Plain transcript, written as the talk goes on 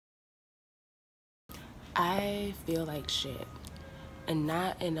I feel like shit, and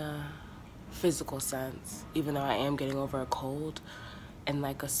not in a physical sense, even though I am getting over a cold, in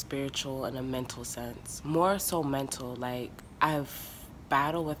like a spiritual and a mental sense. More so mental, like I've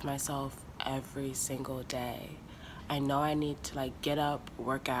battled with myself every single day. I know I need to like get up,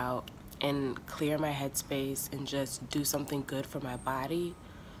 work out, and clear my headspace and just do something good for my body,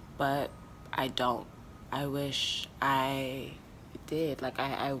 but I don't. I wish I did. Like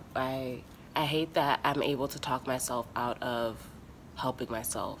I hate that I'm able to talk myself out of helping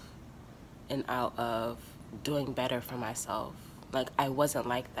myself and out of doing better for myself. Like I wasn't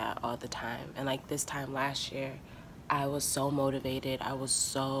like that all the time. And like this time last year, I was so motivated, I was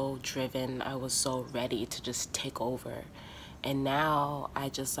so driven, I was so ready to just take over. And now I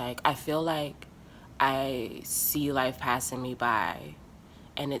just like, I feel like I see life passing me by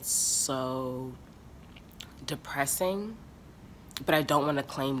and it's so depressing, but I don't want to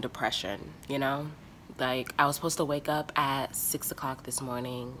claim depression, you know? Like I was supposed to wake up at 6 o'clock this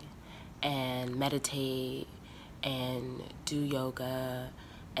morning and meditate and do yoga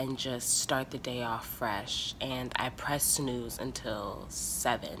and just start the day off fresh. And I pressed snooze until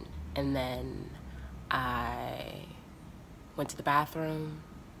 7. And then I went to the bathroom,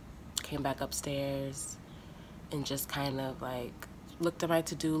 came back upstairs, and just kind of like looked at my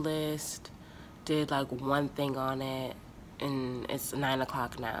to-do list, did like one thing on it, and it's 9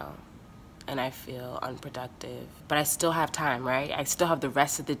 o'clock now. And I feel unproductive. But I still have time, right? I still have the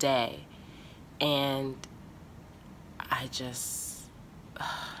rest of the day. And I just,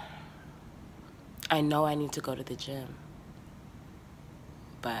 I know I need to go to the gym,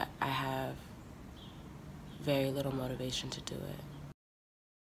 but I have very little motivation to do it.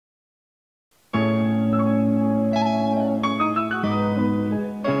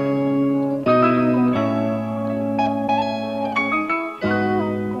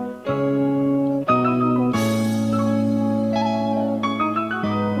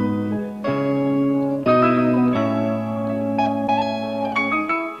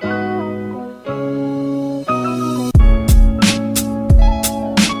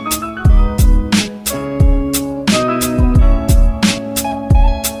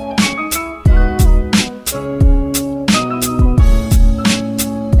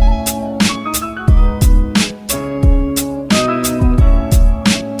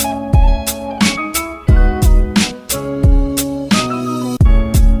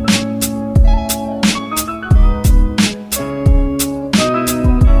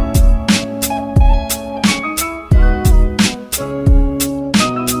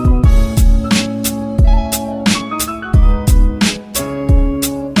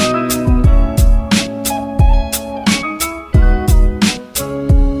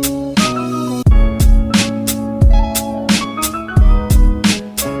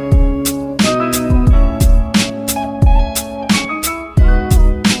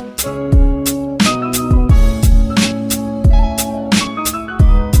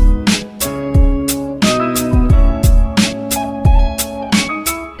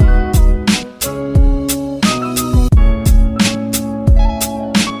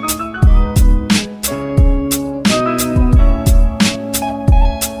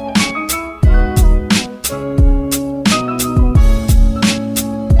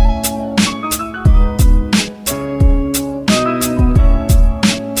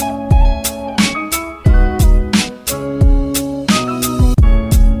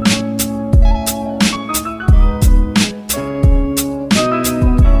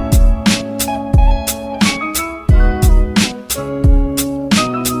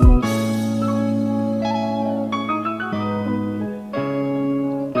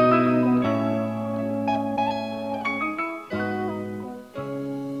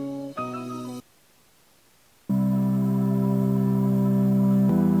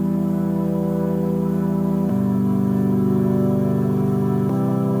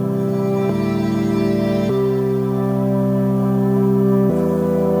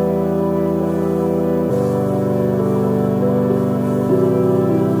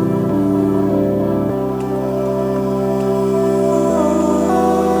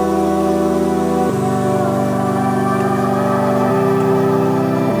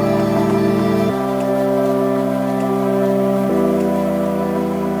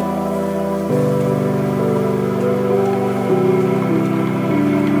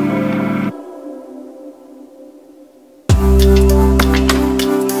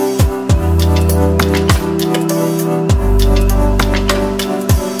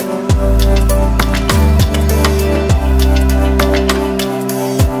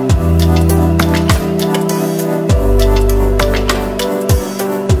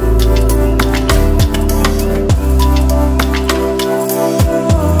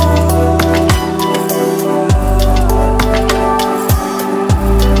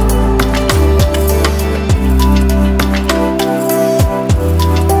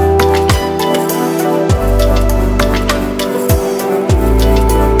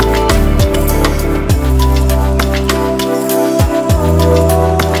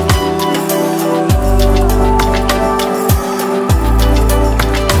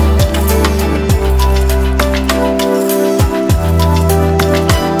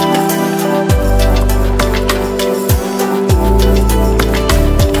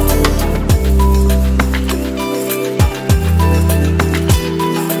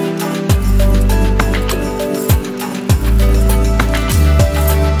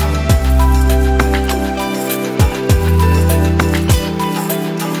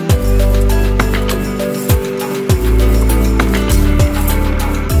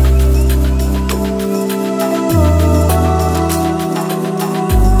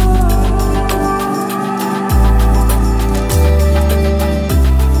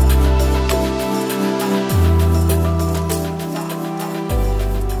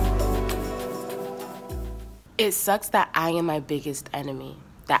 It sucks that I am my biggest enemy.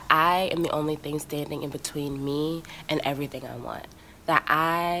 That I am the only thing standing in between me and everything I want. That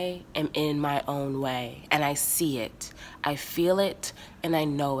I am in my own way and I see it. I feel it and I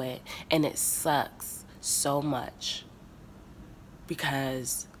know it. And it sucks so much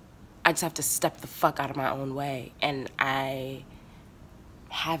because I just have to step the fuck out of my own way, and I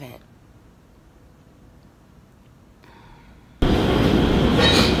haven't.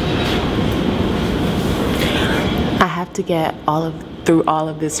 I have to get through all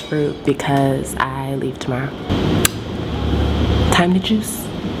of this fruit because I leave tomorrow. Time to juice.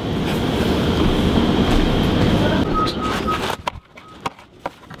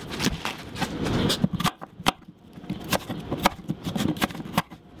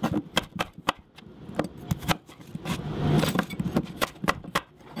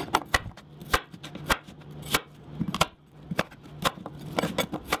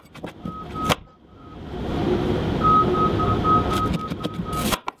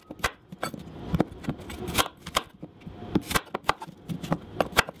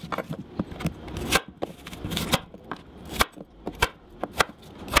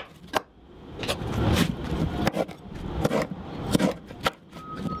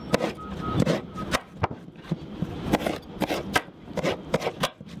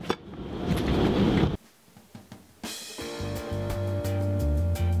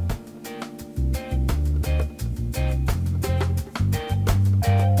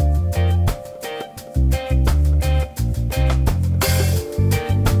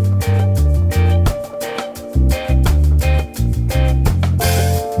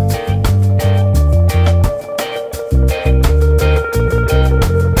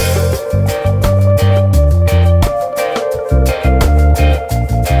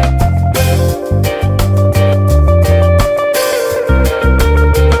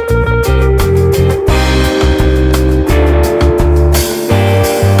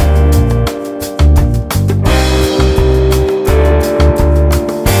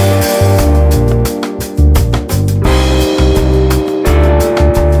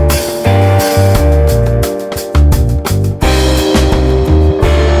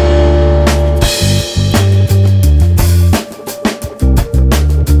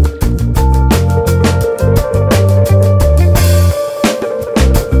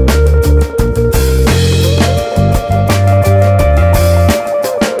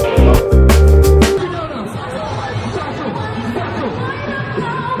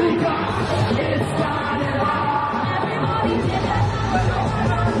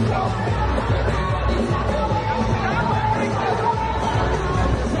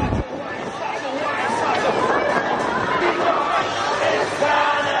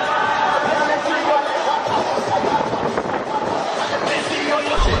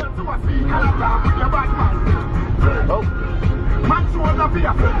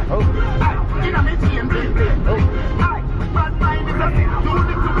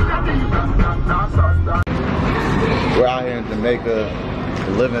 We're out here in Jamaica,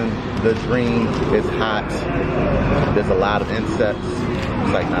 living the dream. It's hot. There's a lot of insects.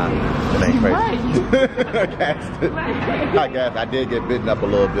 It's like, nah, it ain't crazy. I gassed it. I gassed. I did get bitten up a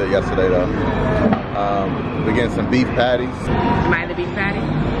little bit yesterday though. We're getting some beef patties. Am I the beef patty?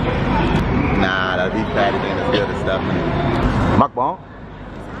 Nah, that beef patty ain't as good as Stephanie. Mukbang?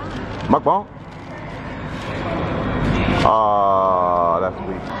 Mukbang? Oh, that's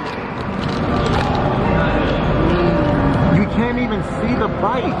weak. You can't even see the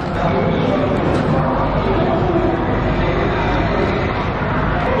bite.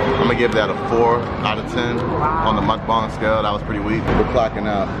 I'm gonna give that a 4 out of 10 on the mukbang scale. That was pretty weak. We're clocking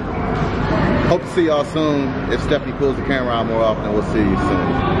out. Hope to see y'all soon. If Stephanie pulls the camera out more often, we'll see you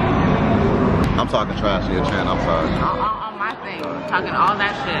soon. I'm talking trash to your channel, I'm sorry. On my thing, talking all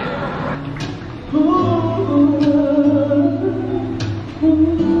that shit.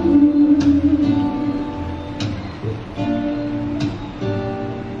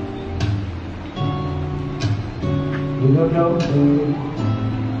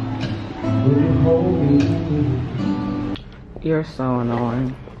 You're so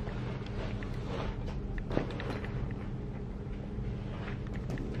annoying.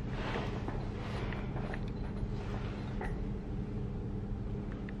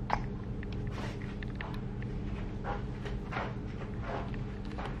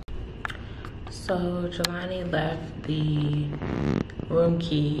 So Jelani left the room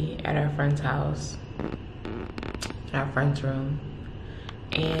key at our friend's house, our friend's room.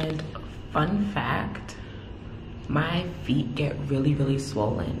 And fun fact, my feet get really, really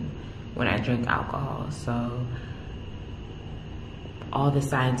swollen when I drink alcohol. So all the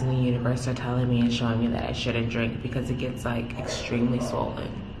signs in the universe are telling me and showing me that I shouldn't drink because it gets like extremely swollen.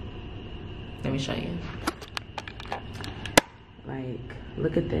 Let me show you. Like,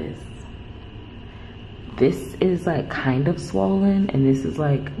 look at this. This is like kind of swollen, and this is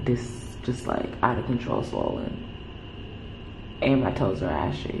like, this just like out of control swollen. And my toes are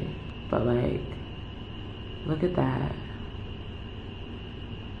ashy. But like, look at that.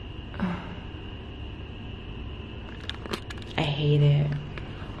 I hate it.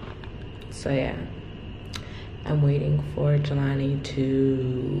 So yeah, I'm waiting for Jelani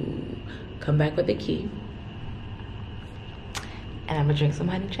to come back with the key. And I'm gonna drink some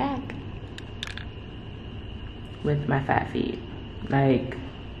honey jack with my fat feet. Like,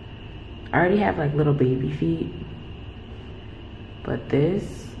 I already have like little baby feet, but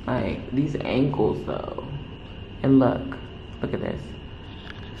this, like, these ankles though. And look at this.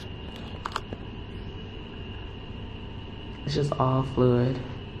 It's just all fluid.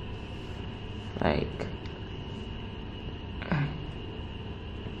 Like,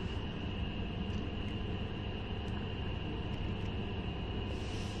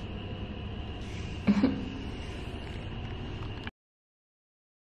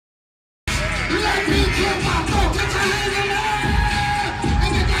 Let me get my